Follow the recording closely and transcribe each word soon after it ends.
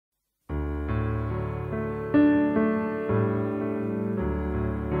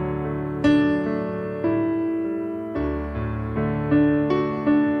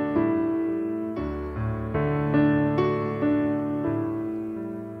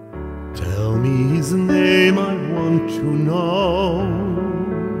me his name, I want to know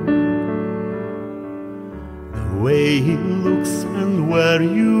the way he looks and where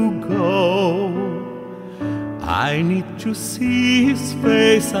you go. I need to see his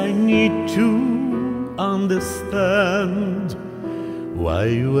face, I need to understand why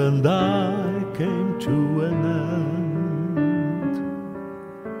you and I came to an end.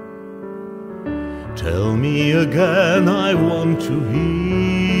 Tell me again, I want to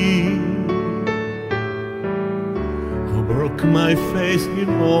hear who broke my faith in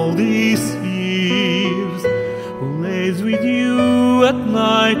all these years, who lays with you at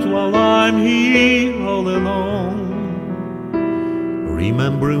night while I'm here all alone,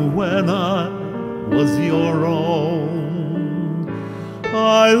 remembering when I was your own.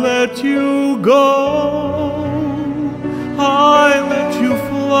 I let you go, I let you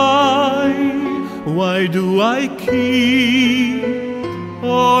fly. Why do I keep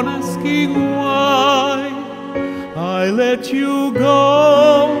on asking why? I let you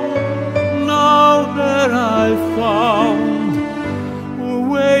go, now that I found a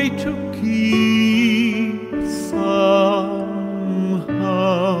way to keep somehow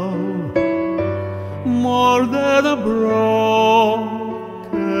more than a broken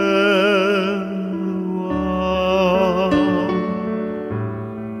vow.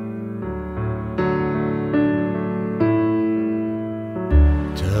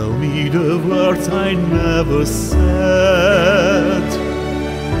 Tell me the words I never said,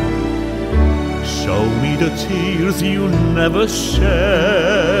 show me the tears you never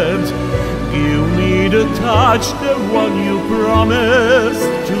shed, give me the touch, the one you promised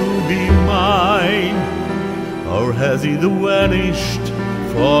to be mine. Or has it vanished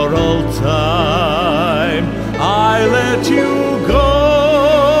for all time? I let you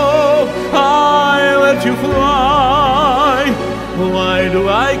go, I let you fly. Why do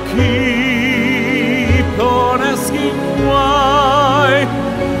I keep on asking why?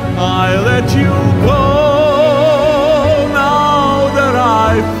 I let you go, now that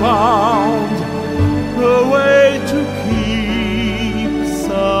I found a way to keep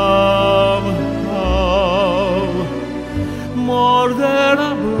somehow more than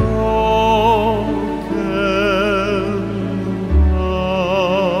a broken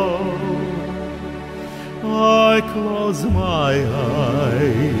vow. I close my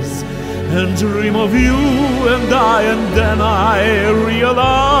eyes and dream of you and then I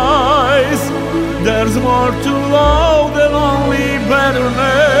realize there's more to love than only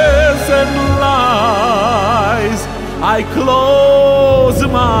bitterness and lies. I close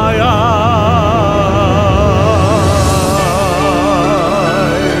my eyes.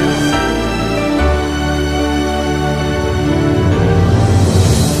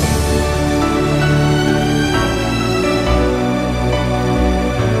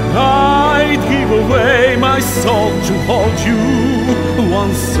 I'd give away my soul to hold you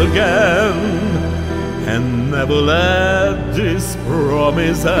once again and never let this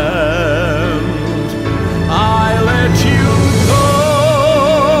promise end. I let you go,